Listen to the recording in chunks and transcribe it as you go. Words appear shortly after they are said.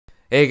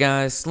Hey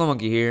guys, Slow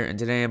Monkey here, and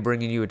today I'm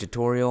bringing you a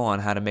tutorial on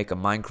how to make a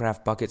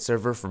Minecraft Bukkit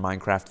server for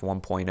Minecraft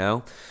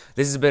 1.0.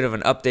 This is a bit of an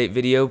update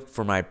video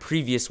for my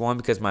previous one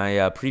because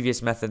my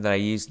previous method that I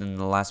used in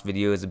the last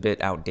video is a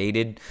bit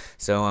outdated.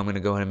 So I'm going to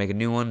go ahead and make a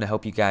new one to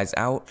help you guys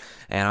out,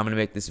 and I'm going to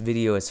make this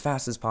video as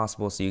fast as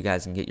possible so you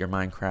guys can get your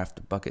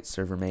Minecraft Bukkit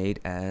server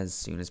made as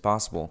soon as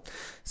possible.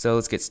 So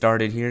let's get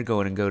started here. Go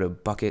ahead and go to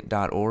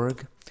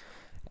bukkit.org,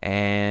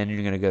 and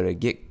you're going to go to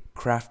Get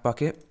Craft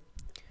Bukkit.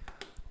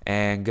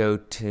 And go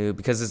to,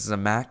 because this is a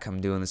Mac,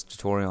 I'm doing this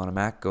tutorial on a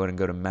Mac, go ahead and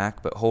go to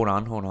Mac, but hold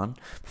on,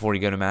 before you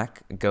go to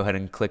Mac, go ahead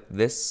and click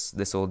this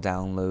will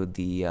download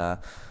the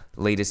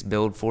latest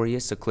build for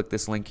you, so click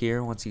this link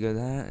here once you go to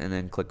that, and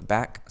then click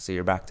back, so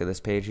you're back to this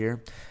page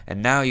here,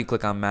 and now you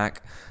click on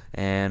Mac,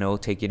 and it'll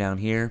take you down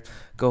here.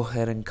 Go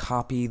ahead and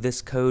copy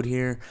this code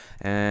here,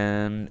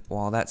 and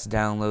while that's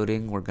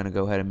downloading, we're going to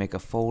go ahead and make a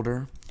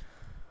folder,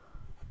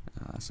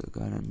 so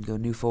go ahead and go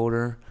new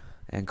folder,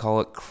 and call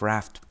it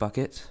Craft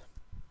Bukkit.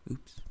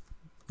 Oops.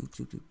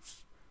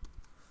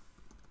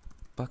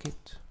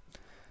 Bukkit.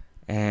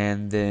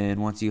 And then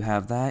once you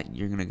have that,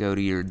 you're going to go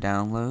to your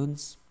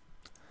downloads.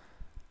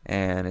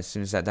 And as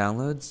soon as that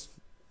downloads,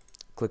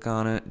 click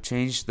on it,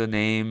 change the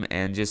name,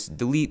 and just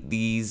delete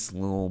these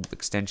little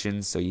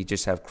extensions. So you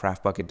just have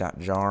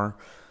craftbukkit.jar,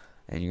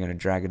 and you're going to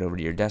drag it over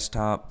to your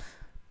desktop,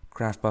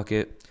 Craft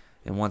Bukkit.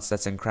 And once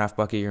that's in Craft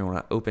Bukkit, you're going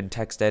to open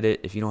text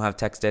edit. If you don't have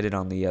text edit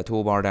on the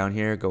toolbar down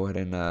here, go ahead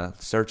and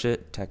search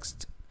it,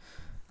 text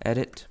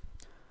edit,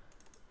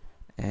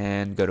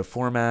 and go to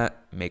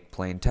format, make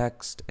plain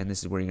text, and this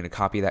is where you're going to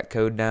copy that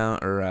code down,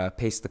 or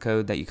paste the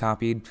code that you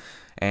copied.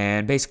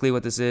 And basically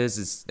what this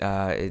is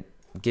it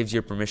gives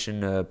your gives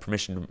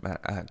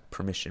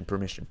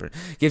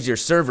your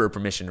server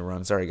permission to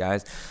run, sorry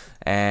guys,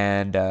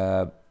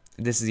 and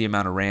this is the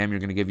amount of RAM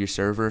you're going to give your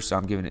server, so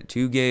I'm giving it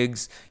 2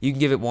 gigs. You can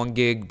give it 1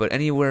 gig, but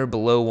anywhere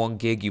below 1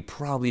 gig you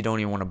probably don't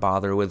even want to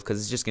bother with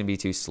because it's just going to be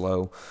too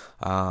slow.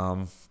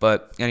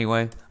 But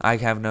anyway, I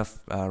have enough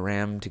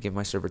RAM to give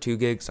my server 2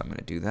 gigs, so I'm going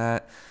to do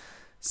that.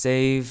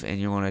 Save,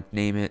 and you want to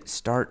name it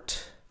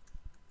start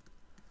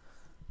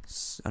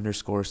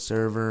underscore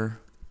server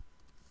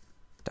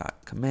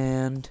dot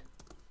command.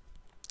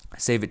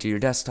 Save it to your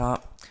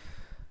desktop,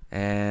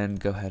 and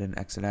go ahead and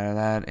exit out of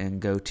that, and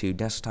go to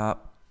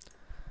desktop,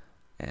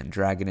 and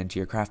drag it into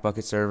your Craft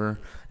Bukkit server.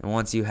 And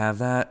once you have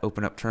that,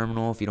 open up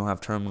terminal. If you don't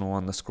have terminal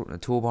on the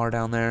toolbar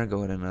down there,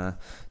 go ahead and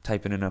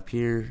type it in up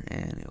here,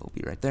 and it will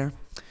be right there.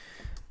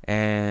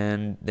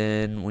 And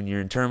then when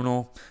you're in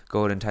terminal, go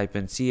ahead and type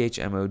in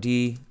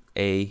chmod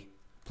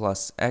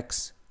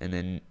a+x, and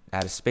then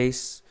add a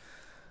space.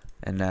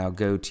 And now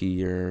go to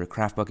your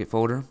Craft Bukkit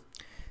folder,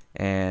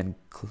 and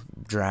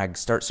drag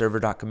start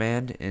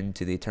server.command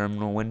into the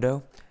terminal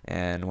window.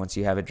 And once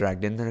you have it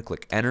dragged in there,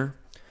 click enter.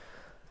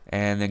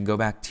 And then go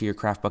back to your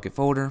Craft Bukkit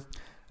folder,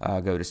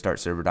 go to start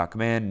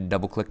server.command, and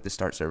double click the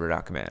start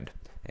server.command.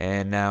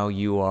 And now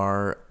you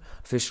are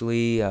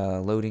officially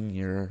loading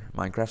your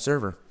Minecraft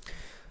server.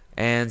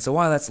 And so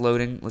while that's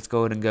loading, let's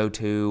go ahead and go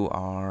to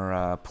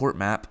our port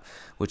map,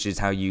 which is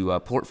how you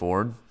port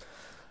forward.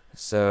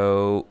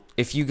 So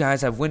if you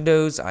guys have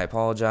Windows, I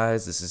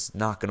apologize, this is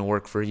not going to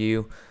work for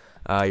you.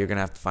 You're going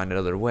to have to find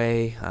another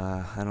way.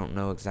 I don't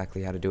know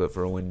exactly how to do it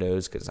for a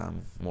Windows because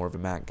I'm more of a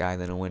Mac guy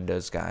than a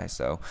Windows guy.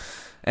 So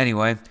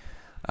anyway,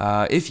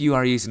 if you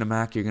are using a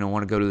Mac, you're going to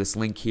want to go to this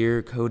link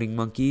here, Coding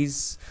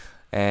Monkeys,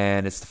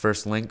 and it's the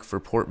first link for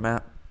port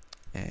map.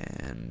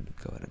 And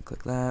go ahead and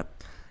click that.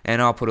 And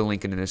I'll put a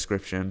link in the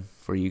description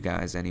for you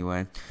guys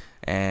anyway.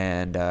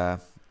 And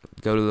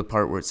go to the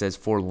part where it says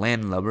for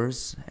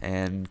landlubbers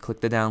and click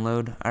the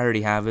download. I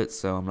already have it,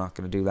 so I'm not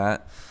going to do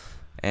that.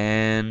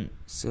 And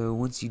so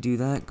once you do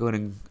that, go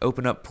ahead and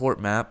open up port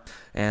map,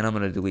 and I'm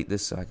going to delete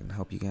this so I can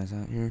help you guys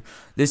out here.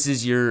 This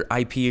is your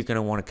IP you're going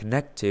to want to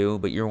connect to,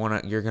 but you're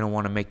going to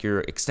want to make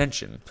your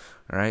extension.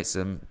 All right,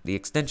 so the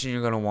extension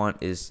you're going to want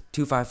is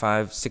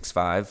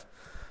 25565,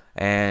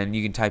 and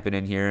you can type it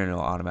in here and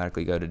it'll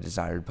automatically go to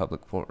desired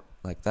public port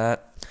like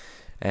that.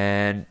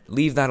 And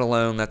leave that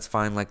alone, that's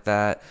fine like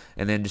that.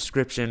 And then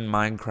description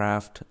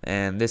Minecraft,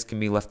 and this can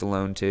be left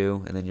alone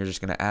too, and then you're just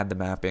going to add the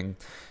mapping.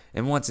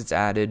 And once it's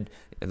added,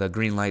 the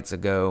green light's a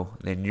go,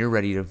 then you're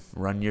ready to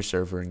run your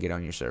server and get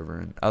on your server,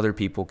 and other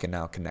people can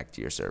now connect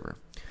to your server.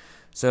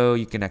 So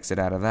you can exit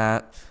out of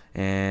that,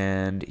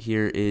 and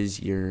here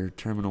is your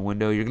terminal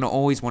window. You're going to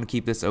always want to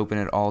keep this open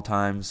at all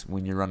times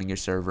when you're running your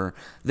server.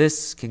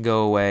 This can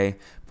go away,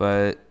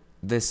 but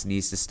this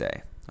needs to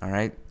stay.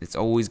 Alright, it's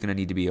always going to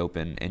need to be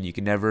open, and you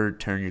can never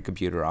turn your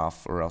computer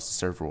off or else the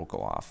server will go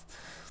off.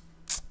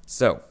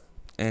 So,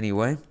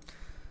 anyway,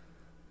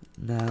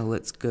 now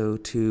let's go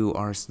to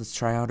let's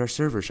try out our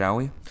server, shall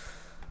we?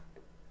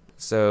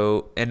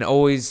 So, and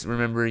always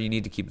remember you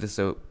need to keep this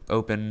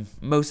open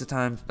most of the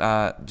time,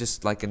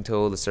 just like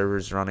until the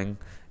server's running,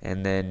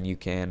 and then you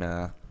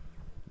can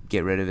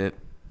get rid of it.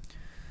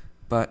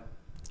 But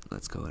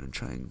let's go ahead and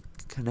try and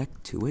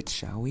connect to it,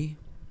 shall we?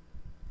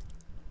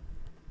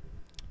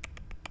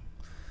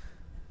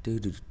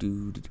 Alrighty.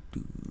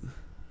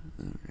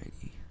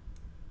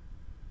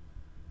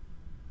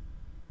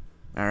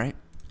 Alright,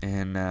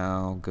 and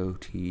now go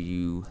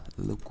to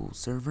local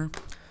server,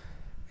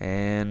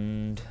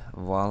 and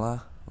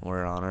voila,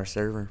 we're on our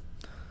server.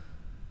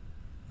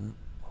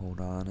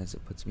 Hold on as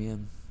it puts me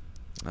in.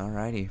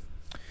 Alrighty,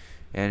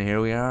 and here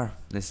we are.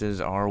 This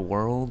is our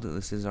world,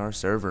 this is our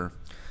server.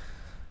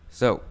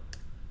 So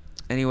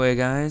anyway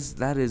guys,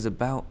 that is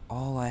about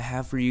all I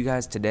have for you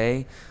guys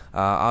today.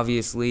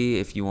 Obviously,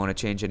 if you want to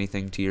change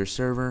anything to your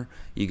server,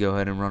 you go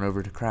ahead and run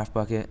over to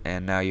Bukkit,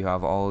 and now you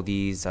have all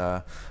these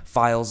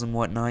files and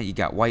whatnot. You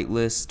got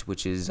whitelist,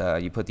 which is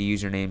you put the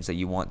usernames that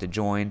you want to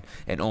join,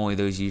 and only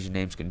those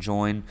usernames can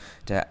join.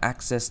 To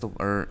access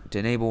to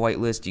enable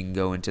whitelist, you can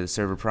go into the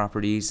server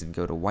properties and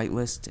go to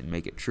whitelist and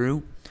make it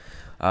true.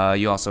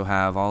 You also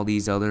have all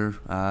these other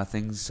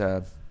things.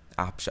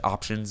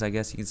 Options, I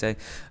guess you can say,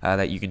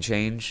 that you can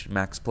change: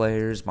 max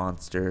players,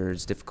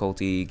 monsters,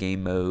 difficulty,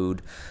 game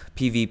mode,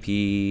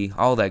 PvP,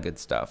 all that good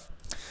stuff.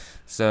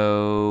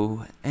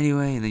 So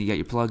anyway, and then you got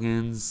your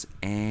plugins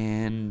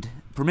and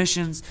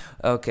permissions.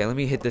 Okay, let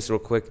me hit this real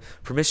quick.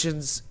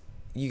 Permissions,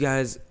 you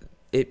guys,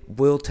 it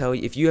will tell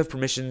you if you have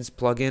permissions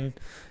plugin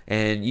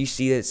and you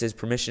see that it says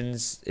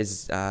permissions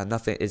is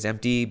nothing is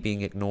empty,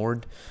 being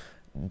ignored.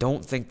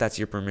 Don't think that's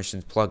your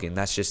permissions plugin.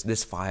 That's just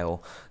this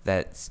file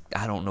that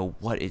I don't know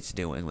what it's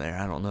doing there.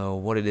 I don't know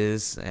what it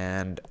is,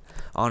 and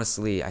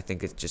honestly, I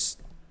think it just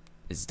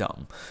is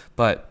dumb.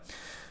 But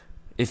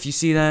if you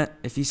see that,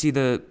 if you see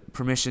the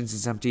permissions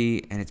is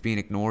empty and it's being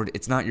ignored,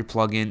 it's not your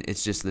plugin.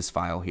 It's just this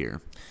file here.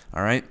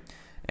 All right.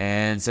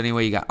 And so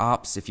anyway, you got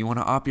ops. If you want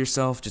to op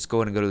yourself, just go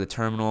ahead and go to the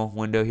terminal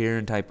window here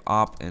and type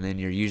op, and then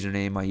your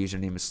username. My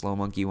username is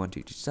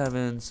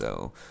slowmonkey1227.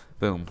 So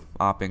boom,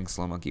 opping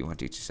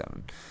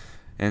slowmonkey1227.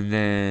 And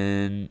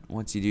then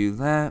once you do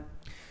that,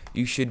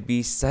 you should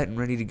be set and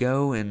ready to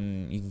go,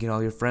 and you can get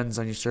all your friends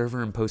on your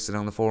server and post it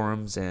on the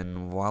forums,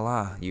 and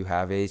voila, you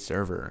have a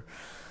server.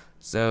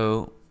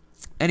 So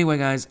anyway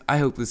guys, I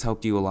hope this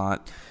helped you a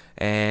lot,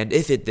 and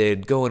if it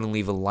did, go ahead and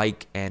leave a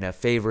like and a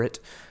favorite,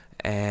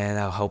 and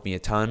that'll help me a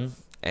ton.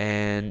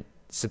 And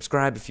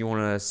subscribe if you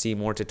want to see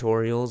more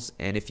tutorials,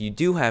 and if you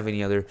do have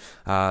any other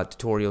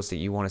tutorials that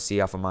you want to see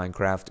off of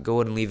Minecraft, go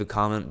ahead and leave a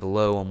comment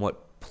below on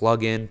what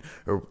plugin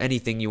or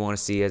anything you want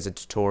to see as a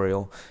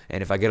tutorial,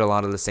 and if I get a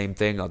lot of the same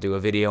thing, I'll do a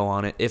video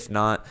on it. If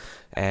not,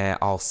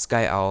 I'll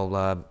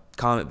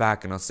comment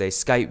back and I'll say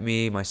Skype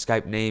me. My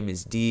Skype name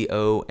is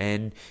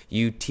DONUTTZ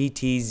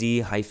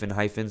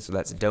 _, so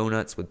that's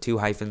donuts with 2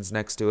 hyphens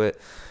next to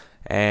it,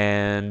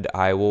 and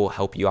I will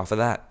help you off of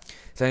that.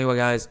 So anyway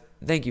guys,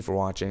 thank you for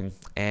watching,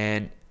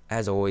 and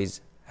as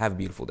always, have a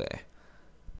beautiful day.